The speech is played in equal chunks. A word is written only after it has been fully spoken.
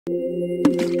My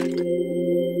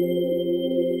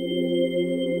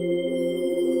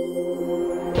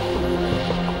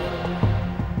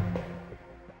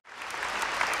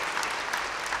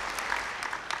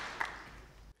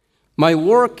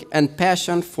work and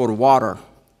passion for water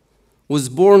was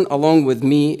born along with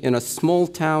me in a small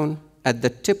town at the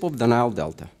tip of the Nile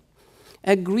Delta,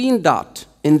 a green dot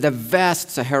in the vast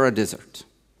Sahara Desert.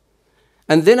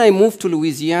 And then I moved to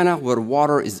Louisiana, where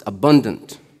water is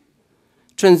abundant.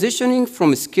 Transitioning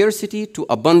from scarcity to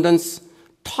abundance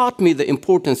taught me the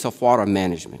importance of water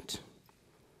management.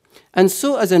 And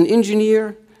so as an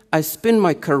engineer, I spent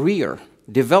my career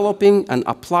developing and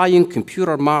applying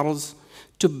computer models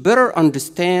to better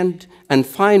understand and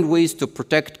find ways to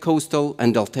protect coastal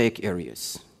and deltaic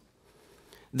areas.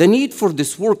 The need for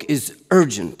this work is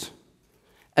urgent,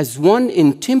 as 1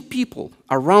 in 10 people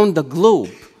around the globe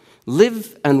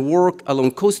live and work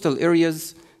along coastal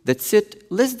areas that sit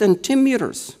less than 10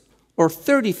 meters or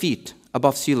 30 feet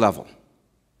above sea level.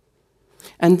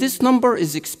 And this number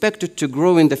is expected to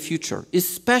grow in the future,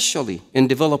 especially in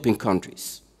developing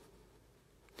countries.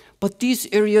 But these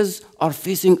areas are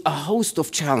facing a host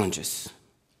of challenges.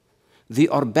 They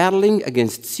are battling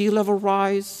against sea level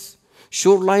rise,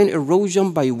 shoreline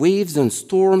erosion by waves and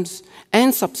storms,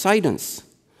 and subsidence,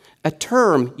 a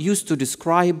term used to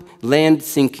describe land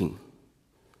sinking.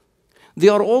 They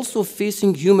are also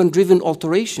facing human-driven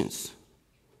alterations,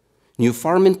 new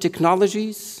farming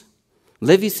technologies,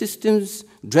 levee systems,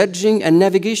 dredging, and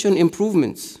navigation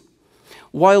improvements.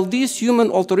 While these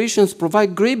human alterations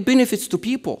provide great benefits to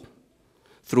people,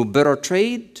 through better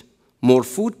trade, more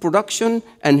food production,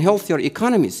 and healthier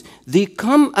economies, they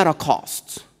come at a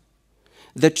cost.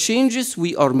 The changes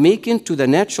we are making to the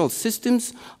natural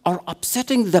systems are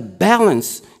upsetting the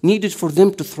balance needed for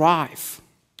them to thrive.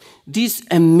 These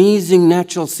amazing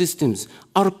natural systems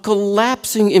are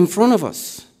collapsing in front of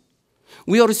us.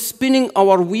 We are spinning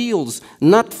our wheels,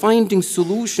 not finding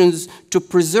solutions to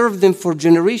preserve them for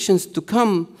generations to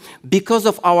come because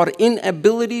of our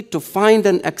inability to find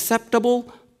an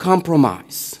acceptable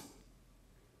compromise.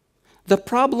 The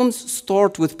problems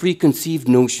start with preconceived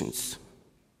notions.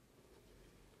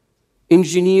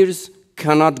 Engineers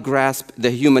cannot grasp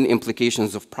the human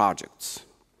implications of projects.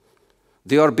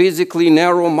 They are basically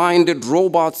narrow-minded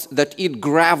robots that eat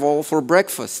gravel for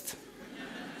breakfast.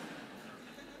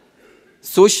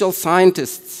 Social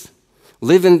scientists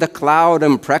live in the cloud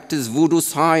and practice voodoo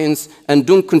science and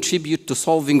don't contribute to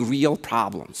solving real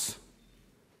problems.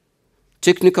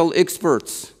 Technical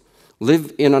experts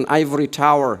live in an ivory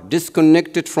tower,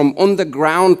 disconnected from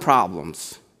on-the-ground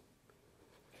problems.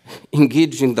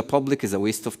 Engaging the public is a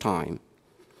waste of time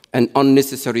and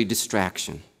unnecessary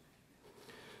distraction.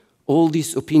 All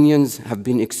these opinions have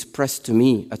been expressed to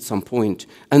me at some point,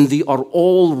 and they are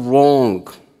all wrong.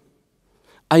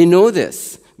 I know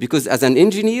this because as an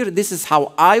engineer, this is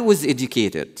how I was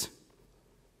educated.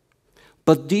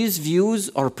 But these views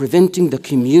are preventing the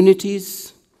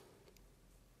communities,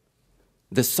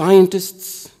 the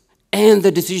scientists, and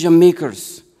the decision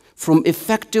makers from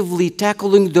effectively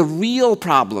tackling the real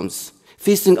problems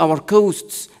facing our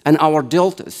coasts and our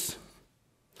deltas.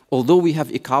 Although we have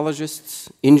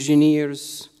ecologists,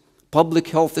 engineers, public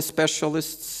health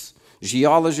specialists,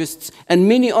 geologists, and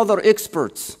many other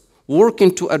experts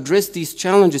working to address these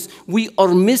challenges, we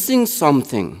are missing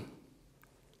something.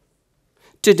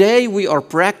 Today, we are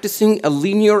practicing a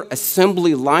linear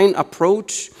assembly line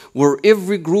approach where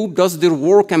every group does their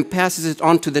work and passes it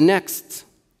on to the next.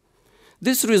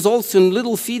 This results in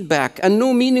little feedback and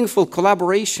no meaningful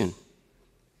collaboration.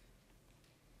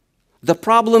 The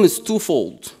problem is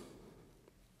twofold.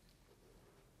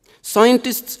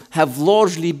 Scientists have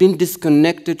largely been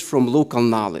disconnected from local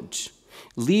knowledge,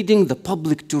 leading the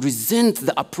public to resent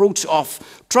the approach of,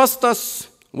 "Trust us,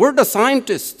 we're the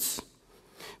scientists,"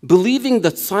 believing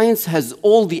that science has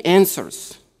all the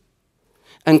answers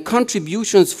and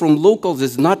contributions from locals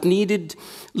is not needed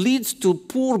leads to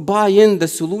poor buy-in the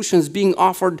solutions being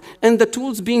offered and the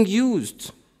tools being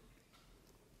used.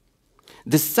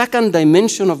 The second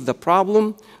dimension of the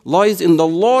problem lies in the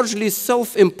largely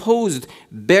self-imposed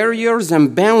barriers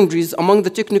and boundaries among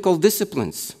the technical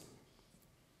disciplines.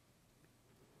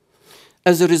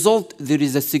 As a result, there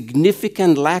is a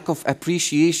significant lack of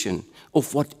appreciation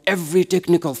of what every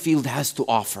technical field has to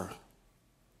offer.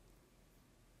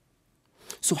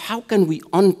 So how can we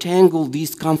untangle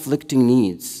these conflicting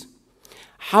needs?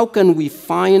 How can we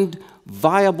find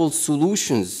viable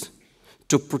solutions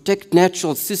to protect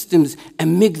natural systems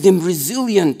and make them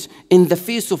resilient in the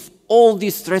face of all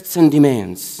these threats and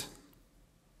demands?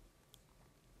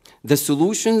 The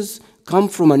solutions come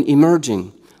from an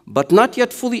emerging, but not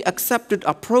yet fully accepted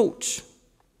approach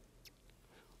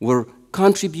where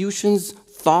contributions,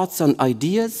 thoughts, and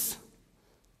ideas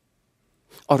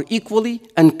are equally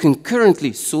and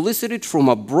concurrently solicited from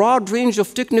a broad range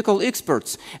of technical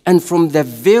experts and from the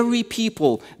very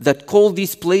people that call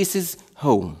these places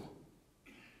home.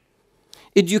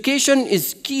 Education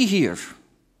is key here,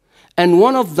 and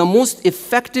one of the most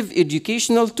effective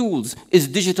educational tools is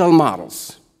digital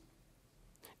models.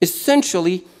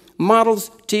 Essentially, models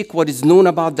take what is known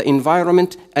about the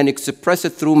environment and express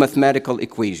it through mathematical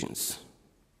equations.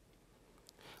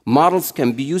 Models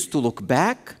can be used to look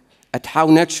back at how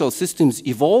natural systems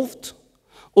evolved,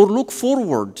 or look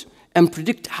forward and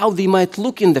predict how they might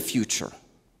look in the future.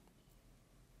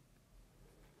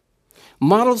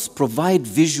 Models provide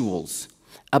visuals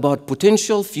about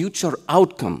potential future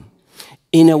outcome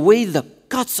in a way that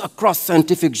cuts across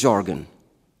scientific jargon.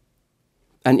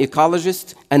 An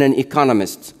ecologist and an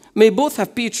economist may both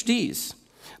have PhDs,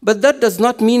 but that does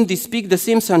not mean they speak the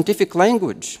same scientific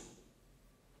language.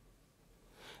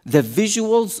 The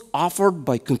visuals offered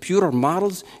by computer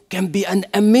models can be an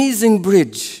amazing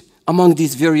bridge among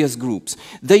these various groups,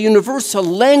 the universal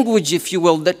language, if you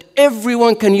will, that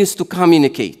everyone can use to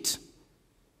communicate.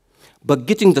 But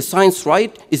getting the science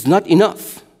right is not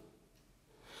enough.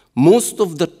 Most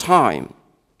of the time,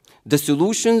 the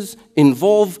solutions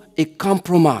involve a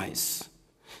compromise,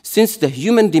 since the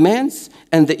human demands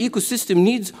and the ecosystem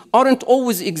needs aren't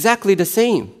always exactly the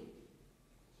same.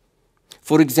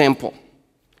 For example,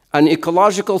 an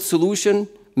ecological solution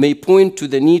may point to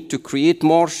the need to create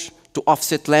marsh to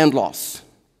offset land loss.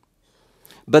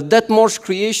 But that marsh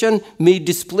creation may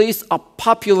displace a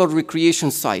popular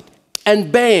recreation site,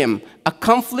 and bam, a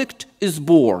conflict is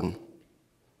born.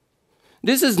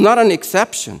 This is not an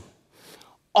exception.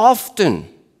 Often,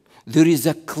 there is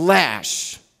a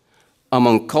clash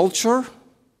among culture,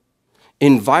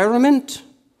 environment,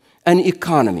 and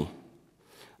economy.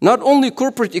 Not only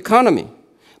corporate economy,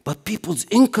 but people's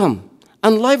income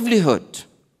and livelihood.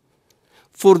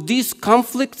 For these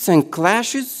conflicts and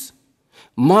clashes,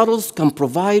 models can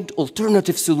provide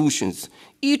alternative solutions,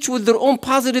 each with their own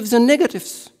positives and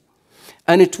negatives.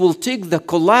 And it will take the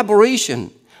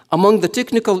collaboration among the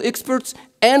technical experts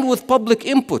and with public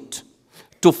input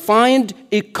to find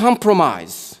a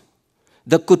compromise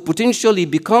that could potentially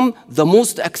become the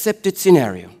most accepted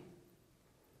scenario.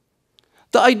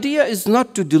 The idea is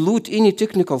not to dilute any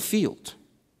technical field,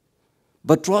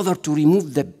 but rather to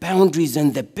remove the boundaries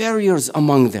and the barriers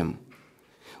among them.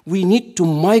 We need to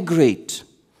migrate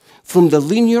from the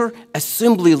linear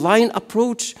assembly line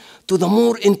approach to the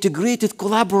more integrated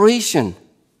collaboration.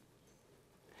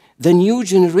 The new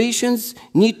generations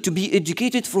need to be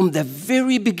educated from the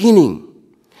very beginning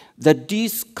that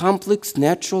these complex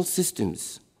natural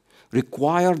systems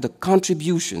require the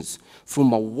contributions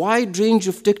from a wide range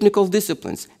of technical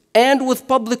disciplines and with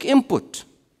public input.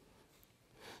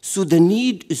 So the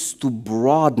need is to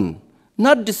broaden,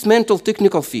 not dismantle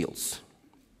technical fields.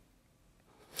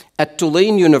 At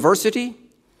Tulane University,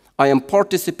 I am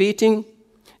participating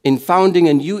in founding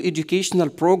a new educational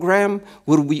program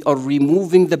where we are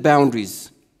removing the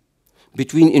boundaries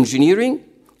between engineering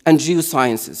and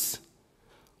geosciences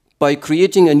by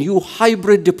creating a new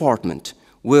hybrid department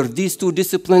where these two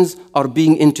disciplines are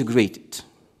being integrated.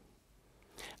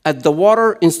 At the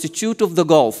Water Institute of the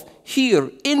Gulf,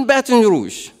 here in Baton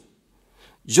Rouge,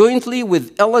 jointly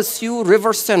with LSU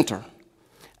River Center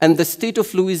and the State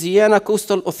of Louisiana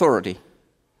Coastal Authority,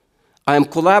 I am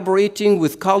collaborating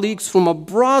with colleagues from a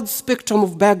broad spectrum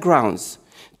of backgrounds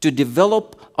to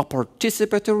develop a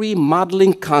participatory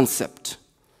modeling concept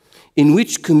in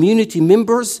which community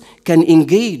members can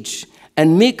engage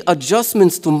and make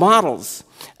adjustments to models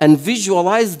and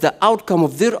visualize the outcome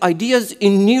of their ideas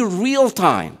in near real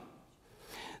time.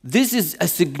 This is a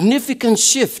significant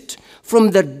shift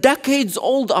from the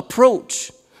decades-old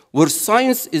approach where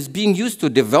science is being used to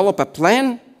develop a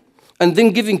plan and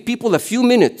then giving people a few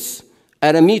minutes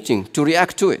at a meeting to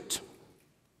react to it.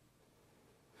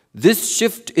 This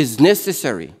shift is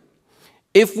necessary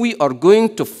if we are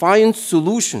going to find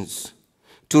solutions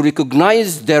to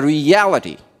recognize the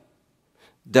reality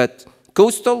that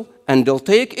coastal and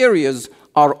deltaic areas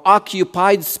are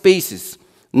occupied spaces,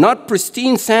 not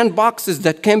pristine sandboxes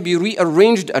that can be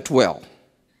rearranged at will.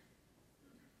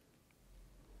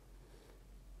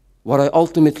 What I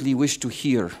ultimately wish to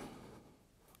hear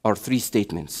are three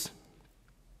statements.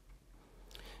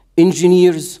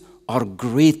 Engineers are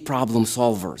great problem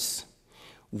solvers.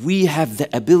 We have the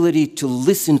ability to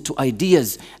listen to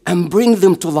ideas and bring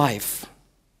them to life.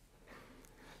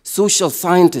 Social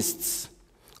scientists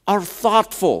are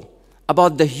thoughtful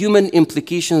about the human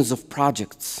implications of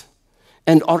projects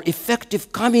and are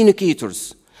effective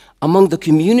communicators among the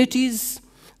communities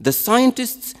the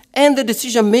scientists, and the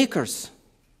decision makers.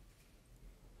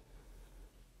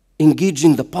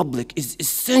 Engaging the public is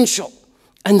essential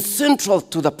and central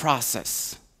to the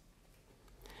process.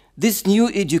 This new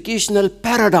educational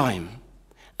paradigm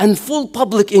and full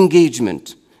public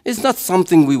engagement is not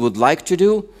something we would like to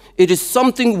do. It is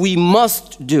something we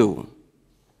must do.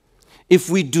 If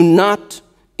we do not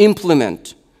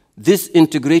implement this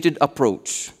integrated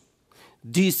approach,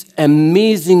 these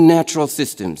amazing natural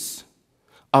systems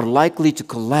are likely to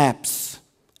collapse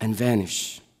and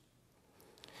vanish.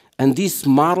 And these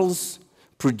models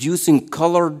producing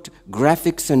colored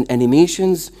graphics and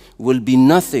animations will be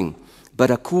nothing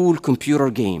but a cool computer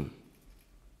game.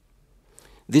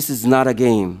 This is not a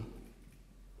game.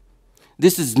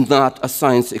 This is not a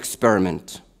science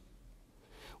experiment.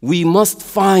 We must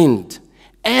find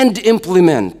and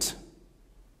implement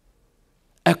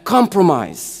a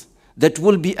compromise that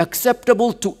will be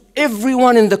acceptable to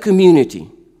everyone in the community.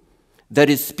 That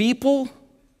is people,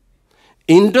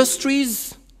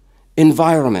 industries,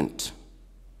 environment.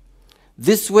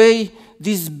 This way,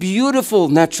 these beautiful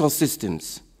natural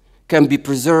systems can be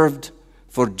preserved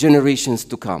for generations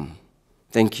to come.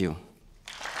 Thank you.